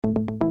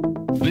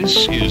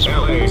This is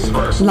LA's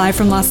first. Live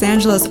from Los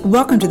Angeles,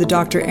 welcome to the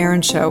Dr.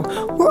 Erin Show.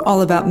 We're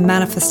all about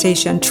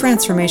manifestation,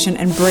 transformation,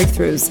 and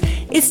breakthroughs.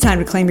 It's time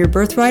to claim your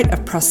birthright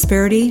of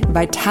prosperity,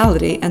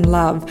 vitality, and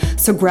love.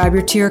 So grab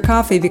your tea or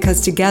coffee because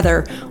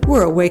together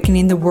we're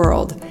awakening the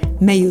world.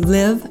 May you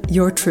live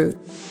your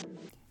truth.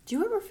 Do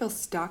you ever feel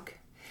stuck?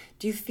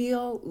 Do you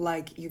feel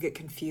like you get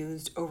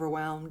confused,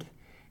 overwhelmed?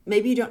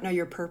 Maybe you don't know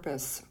your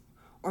purpose.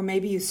 Or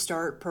maybe you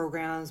start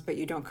programs, but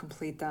you don't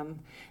complete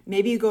them.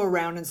 Maybe you go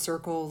around in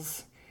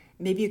circles.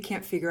 Maybe you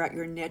can't figure out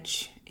your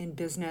niche in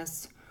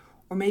business.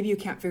 Or maybe you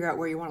can't figure out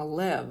where you want to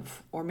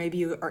live. Or maybe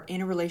you are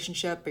in a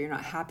relationship, but you're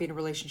not happy in a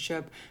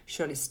relationship.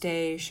 Should I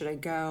stay? Should I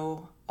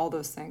go? All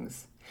those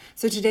things.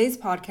 So today's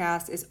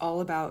podcast is all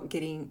about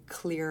getting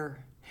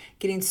clear.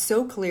 Getting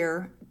so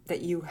clear that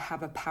you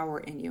have a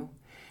power in you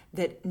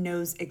that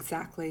knows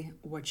exactly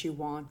what you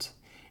want.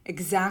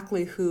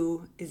 Exactly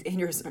who is in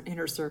your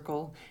inner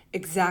circle,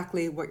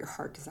 exactly what your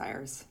heart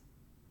desires.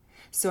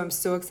 So I'm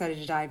so excited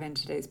to dive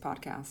into today's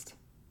podcast.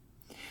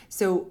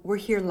 So we're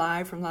here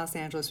live from Los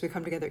Angeles. We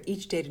come together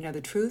each day to know the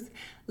truth,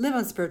 live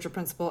on spiritual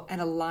principle, and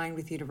align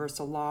with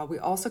universal law. We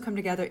also come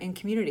together in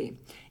community,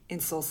 in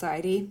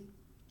Soulciety,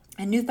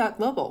 and New Thought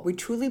Global. We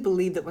truly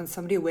believe that when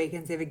somebody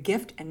awakens, they have a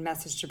gift and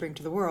message to bring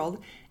to the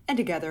world, and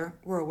together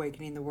we're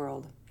awakening the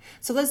world.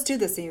 So let's do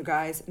this, you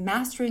guys,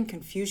 mastering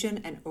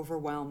confusion and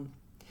overwhelm.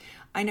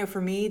 I know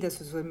for me, this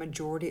was the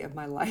majority of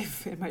my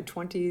life in my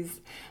 20s,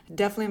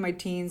 definitely in my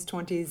teens,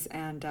 20s,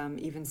 and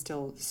even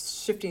still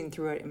shifting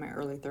through it in my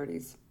early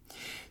 30s.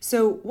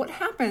 So what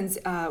happens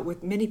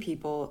with many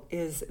people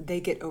is they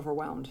get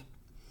overwhelmed.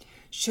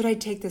 Should I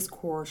take this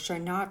course? Should I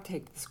not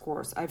take this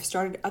course? I've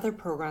started other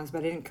programs, but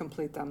I didn't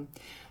complete them.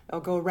 I'll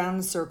go around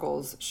in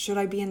circles. Should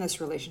I be in this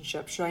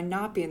relationship? Should I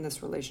not be in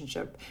this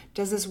relationship?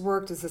 Does this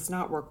work? Does this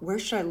not work? Where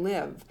should I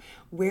live?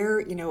 Where,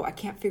 I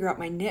can't figure out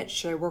my niche.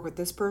 Should I work with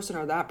this person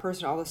or that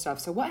person? All this stuff.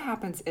 So what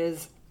happens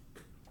is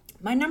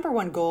my number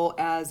one goal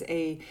as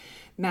a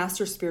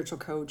master spiritual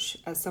coach,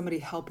 as somebody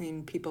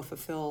helping people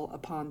fulfill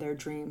upon their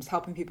dreams,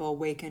 helping people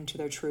awaken to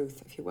their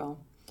truth, if you will.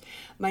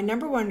 My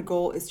number one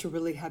goal is to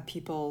really have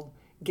people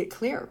get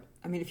clear.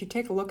 I mean, if you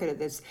take a look at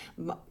it,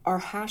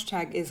 our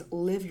hashtag is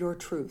live your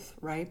truth,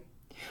 right?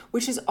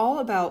 Which is all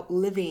about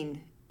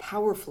living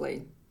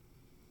powerfully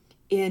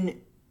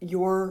in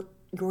your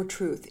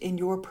truth, in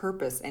your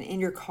purpose, and in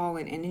your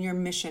calling, and in your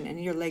mission, and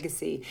in your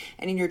legacy,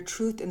 and in your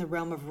truth in the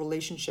realm of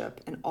relationship,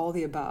 and all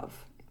the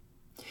above.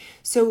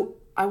 So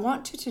I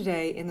want to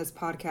today in this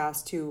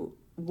podcast to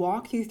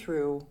walk you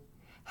through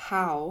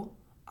how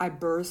I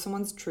birth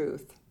someone's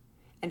truth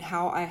and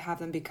how I have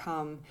them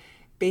become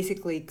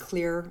basically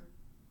clear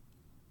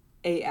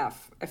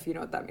AF, if you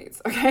know what that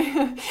means,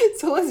 okay?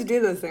 So let's do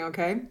this thing,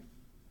 okay?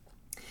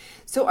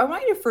 So I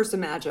want you to first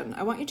imagine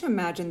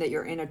that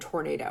you're in a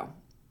tornado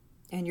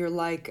and you're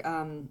like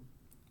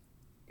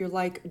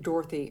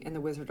Dorothy in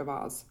The Wizard of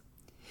Oz.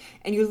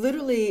 And you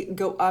literally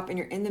go up and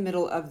you're in the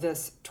middle of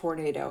this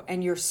tornado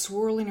and you're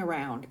swirling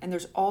around and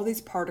there's all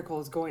these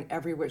particles going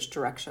every which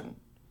direction.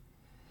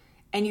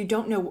 And you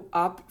don't know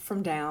up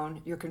from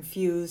down, you're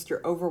confused,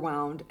 you're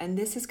overwhelmed. And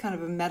this is kind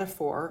of a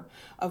metaphor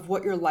of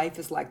what your life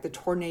is like, the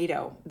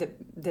tornado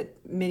that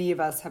many of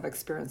us have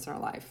experienced in our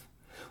life.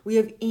 We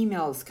have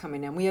emails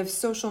coming in, we have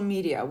social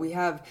media, we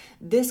have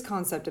this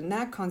concept and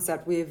that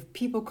concept, we have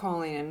people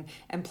calling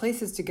and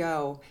places to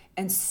go,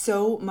 and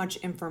so much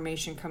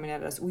information coming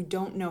at us. We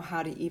don't know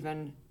how to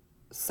even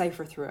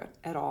cipher through it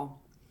at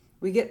all.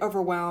 We get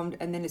overwhelmed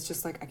and then it's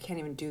just like, I can't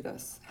even do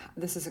this.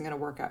 This isn't going to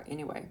work out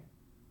anyway.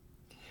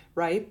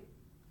 Right?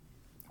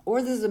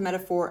 Or this is a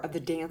metaphor of the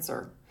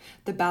dancer,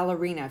 the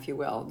ballerina, if you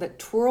will, that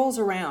twirls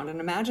around. And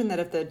imagine that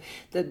if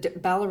the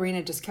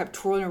ballerina just kept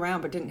twirling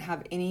around but didn't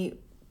have any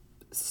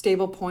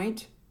stable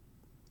point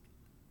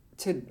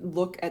to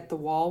look at the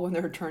wall when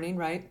they're turning,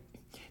 right?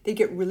 They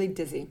get really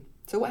dizzy.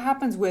 So what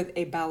happens with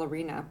a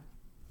ballerina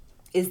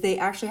is they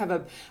actually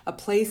have a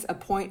place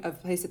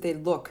that they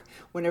look.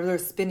 Whenever they're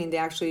spinning, they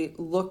actually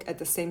look at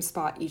the same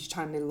spot each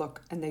time they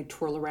look and they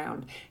twirl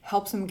around.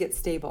 Helps them get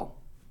stable.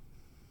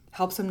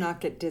 Helps them not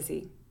get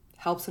dizzy,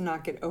 helps them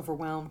not get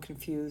overwhelmed,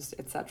 confused,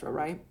 etc.,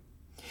 right?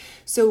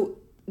 So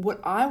what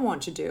I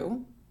want to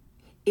do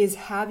is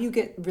have you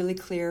get really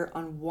clear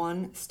on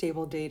one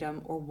stable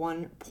datum or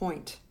one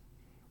point,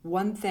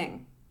 one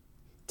thing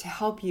to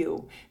help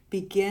you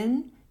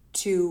begin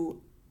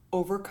to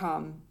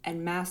overcome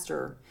and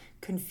master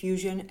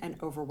confusion and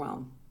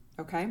overwhelm,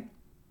 okay?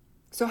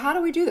 So how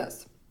do we do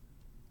this?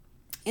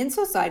 In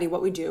Soulciety,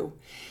 what we do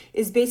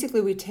is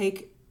basically we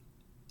take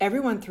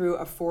everyone through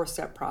a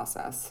 4-step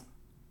process,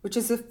 which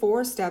is the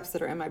 4 steps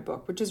that are in my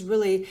book, which is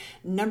really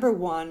number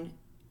 1,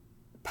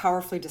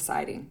 powerfully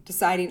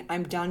deciding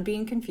I'm done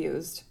being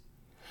confused.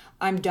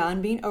 I'm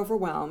done being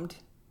overwhelmed.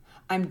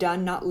 I'm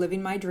done not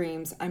living my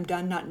dreams. I'm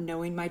done not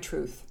knowing my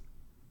truth.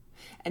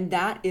 And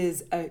that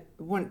is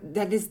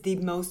the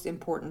most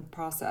important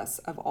process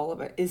of all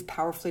of it, is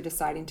powerfully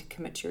deciding to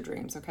commit to your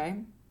dreams, okay?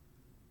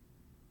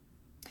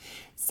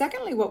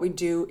 Secondly, what we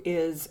do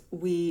is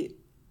we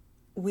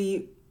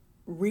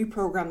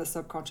reprogram the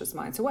subconscious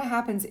mind. So what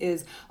happens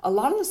is a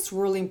lot of the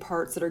swirling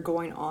parts that are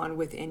going on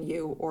within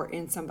you or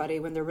in somebody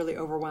when they're really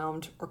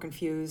overwhelmed or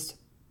confused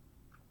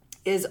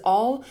is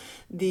all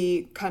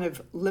the kind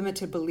of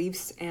limited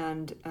beliefs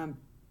and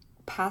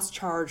past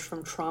charge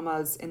from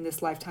traumas in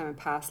this lifetime and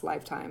past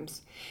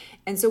lifetimes.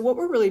 And so what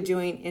we're really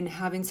doing in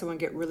having someone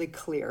get really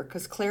clear,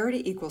 because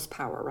clarity equals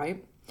power,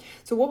 right?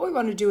 So what we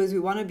want to do is we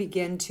want to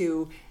begin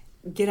to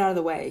get out of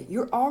the way.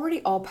 You're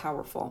already all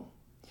powerful.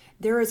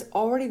 There is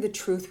already the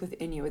truth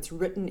within you. It's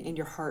written in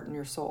your heart and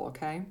your soul,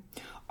 okay?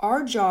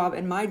 Our job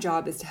and my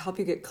job is to help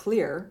you get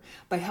clear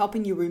by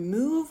helping you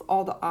remove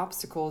all the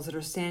obstacles that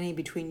are standing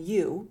between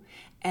you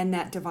and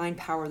that divine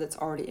power that's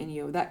already in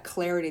you, that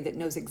clarity that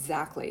knows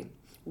exactly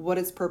what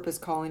its purpose,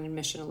 calling, and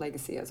mission and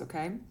legacy is,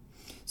 okay?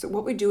 So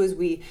what we do is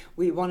we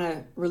want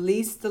to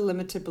release the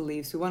limited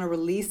beliefs. We want to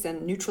release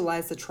and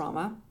neutralize the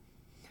trauma.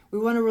 We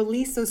want to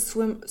release those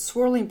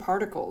swirling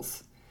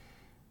particles,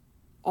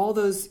 all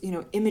those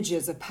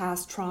images of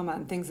past trauma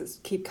and things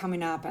that keep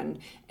coming up,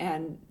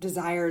 and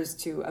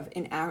desires of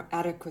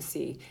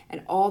inadequacy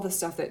and all the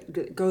stuff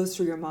that goes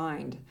through your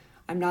mind.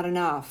 I'm not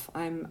enough.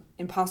 I'm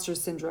imposter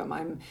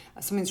syndrome.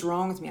 Something's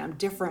wrong with me. I'm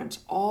different.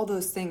 All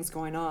those things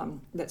going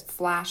on that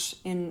flash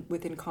in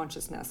within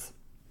consciousness.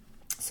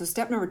 So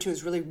step number 2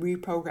 is really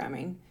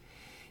reprogramming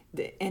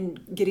and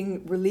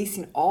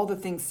releasing all the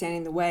things standing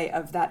in the way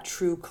of that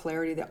true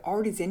clarity that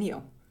already is in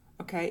you.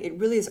 Okay, it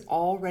really is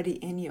already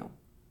in you.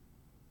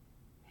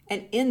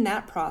 And in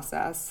that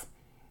process,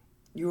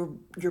 your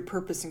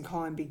purpose and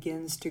calling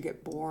begins to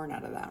get born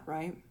out of that,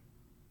 right?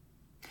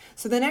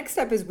 So the next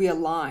step is we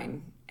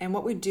align. And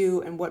what we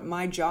do, and what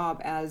my job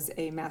as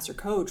a master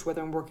coach,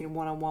 whether I'm working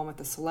one-on-one with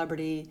a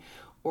celebrity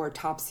or a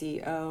top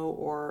CEO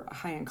or a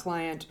high-end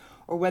client,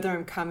 or whether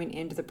I'm coming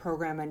into the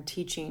program and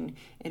teaching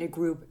in a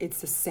group, it's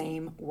the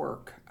same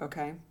work,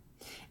 okay?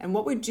 And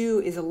what we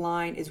do is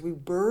align, is we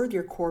birth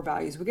your core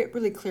values. We get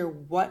really clear,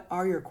 what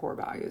are your core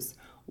values?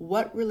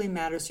 What really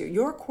matters to you?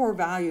 Your core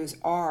values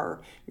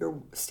are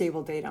your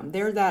stable datum.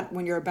 They're that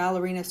when you're a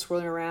ballerina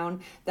swirling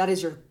around, that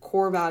is your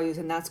core values,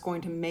 and that's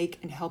going to make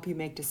and help you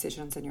make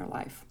decisions in your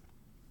life.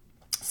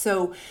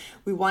 So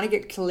we want to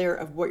get clear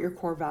of what your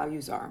core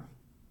values are.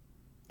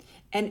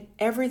 And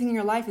everything in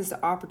your life is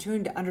the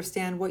opportunity to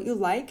understand what you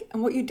like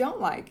and what you don't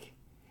like.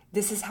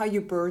 This is how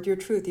you birth your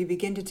truth. You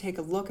begin to take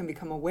a look and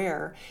become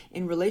aware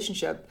in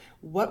relationship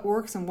what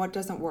works and what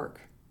doesn't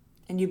work.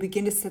 And you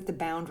begin to set the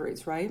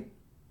boundaries, right?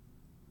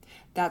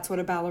 That's what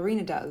a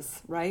ballerina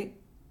does, right?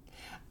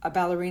 A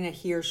ballerina,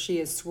 he or she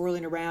is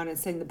swirling around and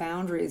setting the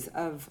boundaries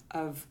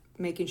of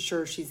making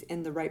sure she's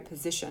in the right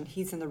position.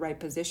 He's in the right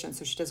position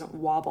so she doesn't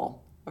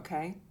wobble,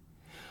 okay?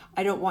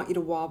 I don't want you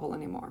to wobble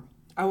anymore.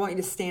 I want you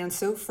to stand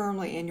so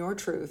firmly in your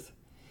truth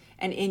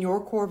and in your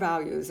core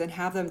values and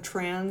have them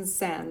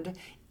transcend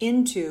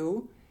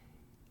into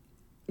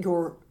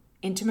your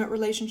intimate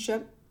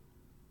relationship,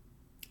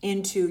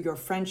 into your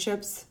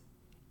friendships,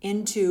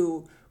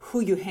 into who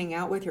you hang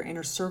out with, your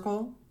inner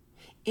circle,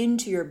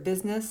 into your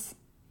business,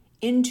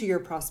 into your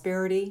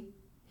prosperity,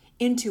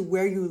 into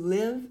where you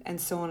live, and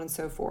so on and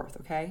so forth,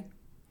 okay?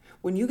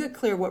 When you get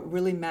clear what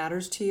really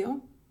matters to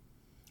you,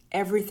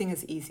 everything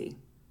is easy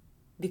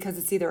because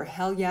it's either a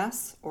hell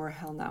yes or a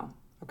hell no,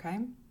 okay?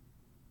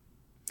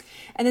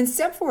 And then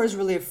step 4 is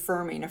really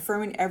affirming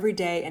every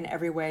day and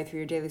every way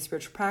through your daily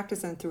spiritual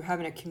practice and through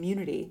having a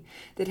community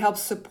that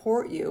helps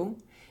support you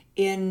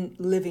in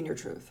living your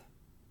truth.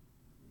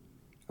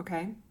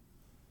 Okay?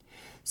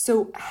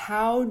 So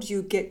how do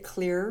you get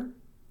clear?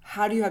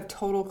 How do you have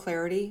total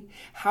clarity?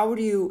 How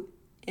do you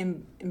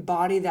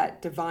embody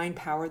that divine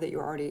power that you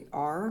already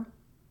are?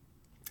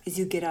 Is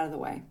you get out of the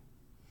way.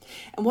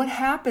 And what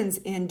happens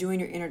in doing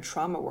your inner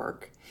trauma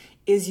work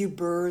is you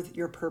birth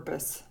your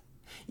purpose.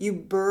 You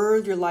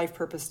birth your life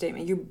purpose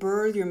statement. You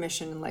birth your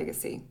mission and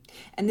legacy.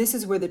 And this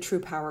is where the true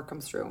power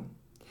comes through.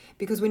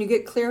 Because when you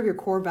get clear of your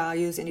core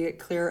values and you get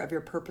clear of your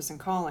purpose and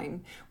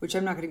calling, which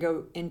I'm not going to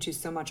go into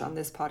so much on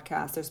this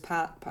podcast, there's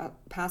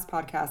past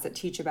podcasts that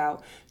teach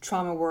about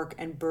trauma work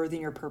and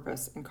birthing your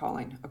purpose and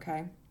calling,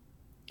 okay?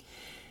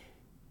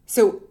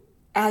 So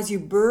as you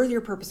birth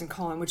your purpose and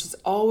calling, which is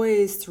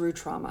always through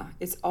trauma,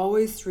 it's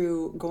always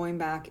through going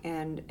back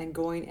and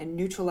going and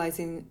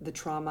neutralizing the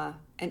trauma.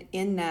 And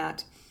in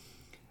that,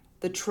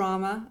 the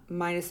trauma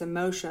minus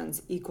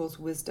emotions equals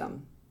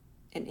wisdom.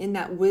 And in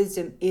that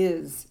wisdom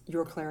is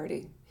your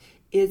clarity.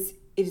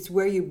 It's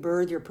where you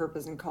birth your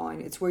purpose and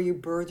calling. It's where you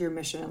birth your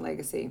mission and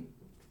legacy.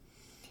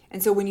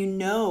 And so when you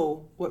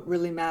know what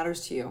really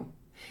matters to you,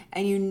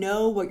 and you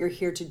know what you're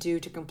here to do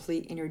to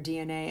complete in your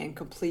DNA and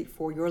complete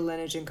for your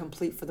lineage and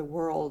complete for the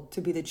world, to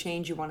be the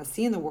change you want to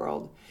see in the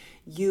world,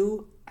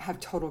 you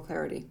have total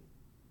clarity.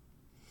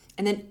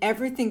 And then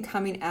everything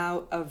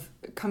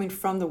coming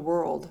from the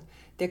world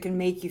that can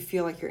make you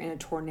feel like you're in a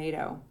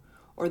tornado,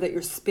 or that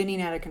you're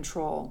spinning out of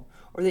control,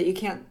 or that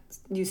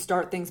you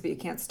start things but you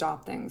can't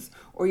stop things,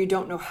 or you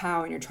don't know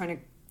how and you're trying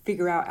to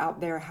figure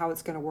out there how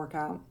it's going to work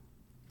out.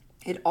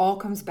 It all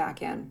comes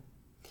back in.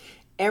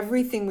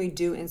 everything we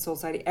do in Soul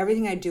Society,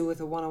 everything I do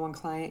with a one-on-one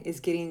client is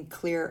getting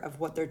clear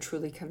of what they're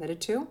truly committed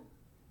to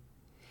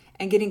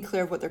and getting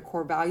clear of what their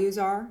core values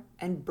are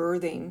and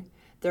birthing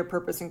their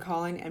purpose and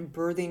calling and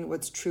birthing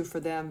what's true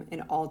for them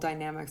in all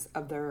dynamics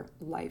of their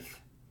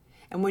life.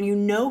 And when you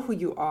know who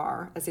you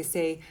are, as they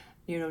say,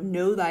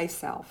 know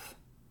thyself.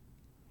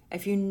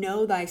 If you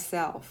know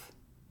thyself,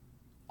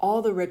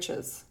 all the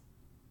riches,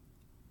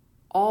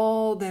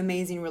 all the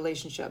amazing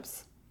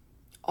relationships,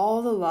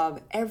 all the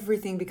love,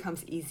 everything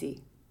becomes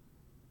easy.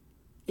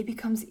 It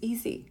becomes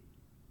easy.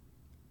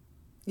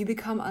 You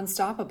become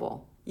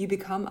unstoppable. You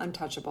become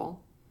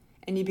untouchable.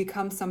 And you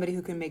become somebody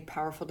who can make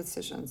powerful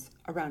decisions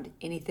around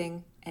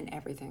anything and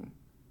everything.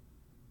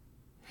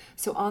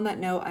 So on that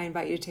note, I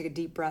invite you to take a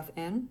deep breath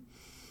in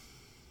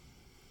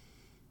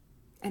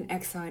and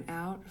exhale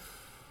out.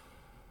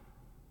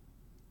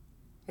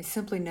 I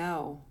simply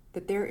know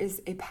that there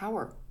is a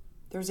power.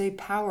 There's a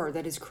power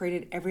that has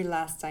created every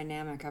last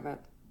dynamic of it.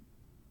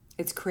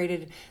 It's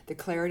created the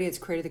clarity, it's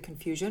created the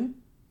confusion,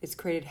 it's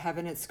created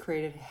heaven, it's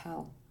created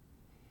hell.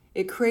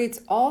 It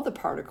creates all the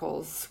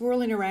particles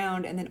swirling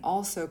around and then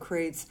also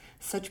creates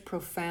such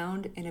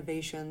profound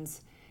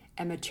innovations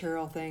and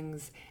material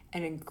things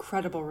and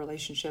incredible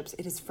relationships.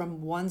 It is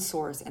from one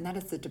source, and that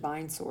is the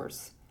divine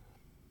source.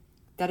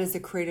 That is the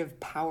creative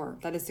power.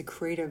 That is the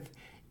creative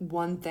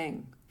one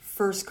thing,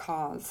 first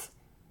cause.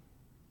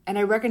 And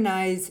I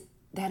recognize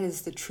that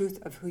is the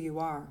truth of who you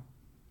are.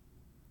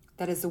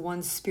 That is the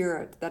one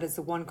spirit. That is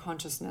the one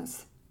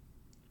consciousness.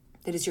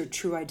 That is your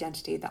true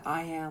identity, the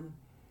I am.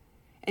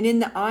 And in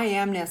the I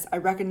amness, I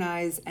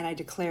recognize and I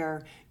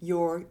declare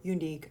your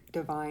unique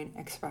divine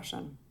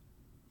expression.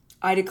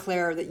 I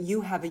declare that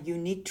you have a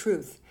unique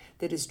truth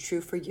that is true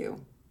for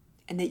you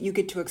and that you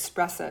get to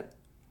express it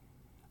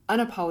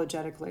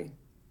unapologetically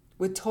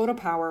with total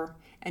power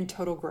and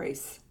total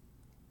grace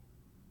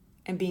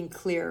and being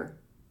clear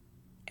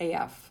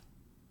AF.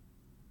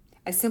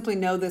 I simply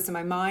know this in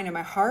my mind and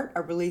my heart. I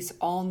release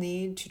all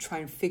need to try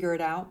and figure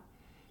it out,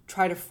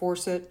 try to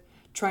force it,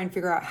 try and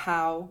figure out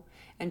how,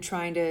 and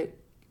trying to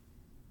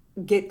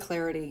get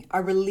clarity. I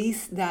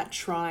release that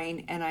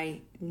trying and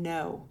I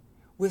know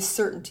with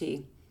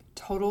certainty,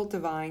 total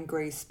divine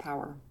grace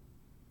power.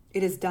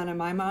 It is done in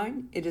my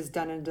mind. It is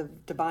done in the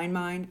divine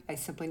mind. I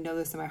simply know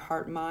this in my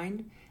heart and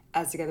mind.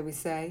 As together we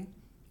say,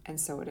 and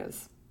so it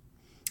is.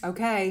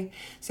 Okay,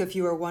 so if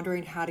you are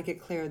wondering how to get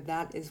clear,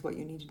 that is what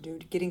you need to do.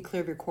 Getting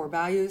clear of your core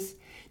values,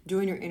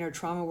 doing your inner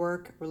trauma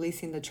work,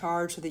 releasing the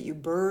charge so that you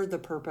birth the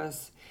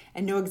purpose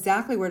and know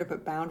exactly where to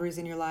put boundaries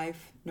in your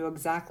life, know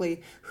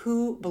exactly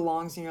who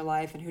belongs in your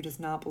life and who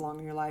does not belong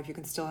in your life. You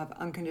can still have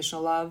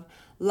unconditional love,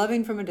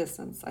 loving from a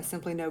distance. I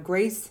simply know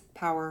grace,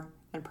 power,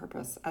 and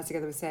purpose, as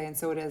together we say, and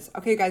so it is.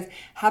 Okay, guys,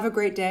 have a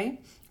great day.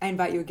 I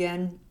invite you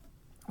again.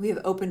 We have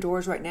open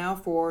doors right now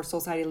for Soul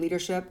Society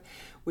Leadership,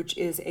 which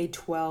is a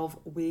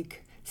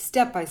 12-week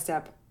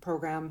step-by-step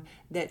program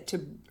that to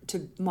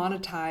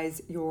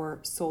monetize your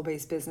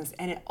soul-based business.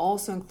 And it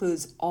also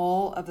includes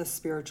all of the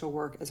spiritual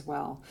work as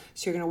well.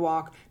 So you're going to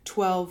walk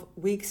 12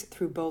 weeks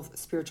through both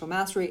spiritual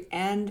mastery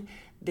and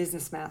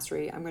business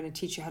mastery. I'm going to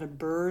teach you how to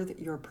birth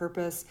your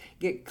purpose,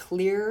 get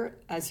clear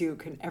as you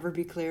can ever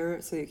be clear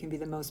so you can be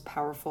the most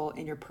powerful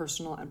in your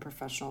personal and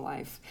professional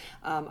life.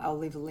 I'll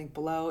leave the link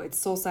below.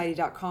 It's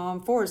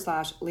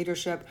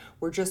soulsociety.com/leadership.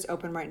 We're just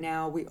open right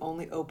now. We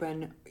only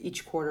open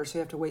each quarter, so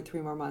you have to wait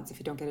 3 more months if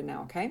you don't get it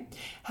now, okay?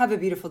 Have a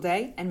beautiful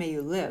day, and may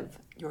you live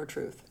your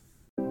truth.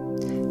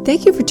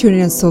 Thank you for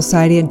tuning in to Soul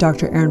Society and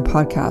Dr. Erin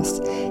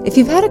podcast. If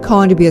you've had a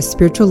calling to be a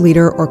spiritual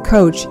leader or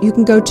coach, you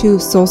can go to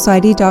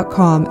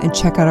soulsociety.com and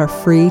check out our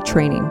free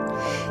training.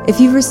 If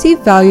you've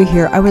received value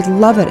here, I would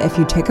love it if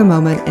you take a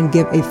moment and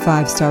give a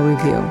 5-star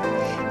review.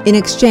 In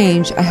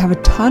exchange, I have a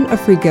ton of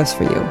free gifts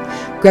for you.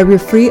 Grab your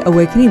free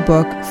Awakening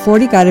book,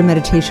 40 guided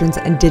meditations,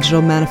 and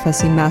digital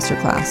manifesting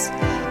masterclass.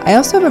 I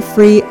also have a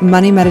free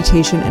money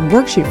meditation and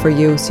worksheet for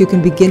you so you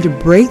can begin to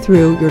break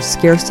through your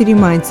scarcity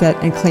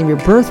mindset and claim your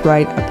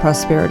birthright of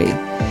prosperity.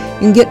 You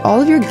can get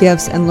all of your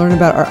gifts and learn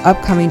about our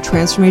upcoming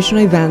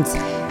transformational events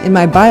in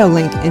my bio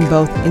link in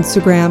both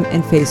Instagram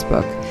and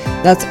Facebook.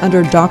 That's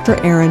under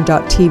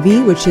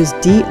drerin.tv, which is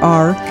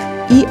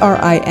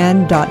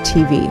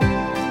DRERIN.tv.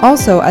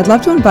 Also, I'd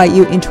love to invite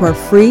you into our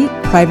free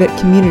private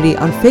community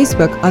on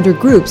Facebook under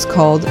groups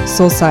called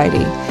Soul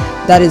Society.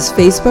 That is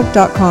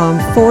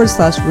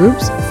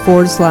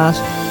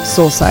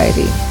facebook.com/groups/Soul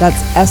Society. That's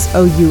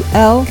SOULCIETE.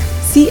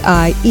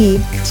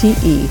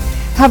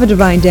 Have a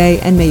divine day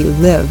and may you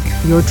live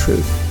your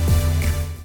truth.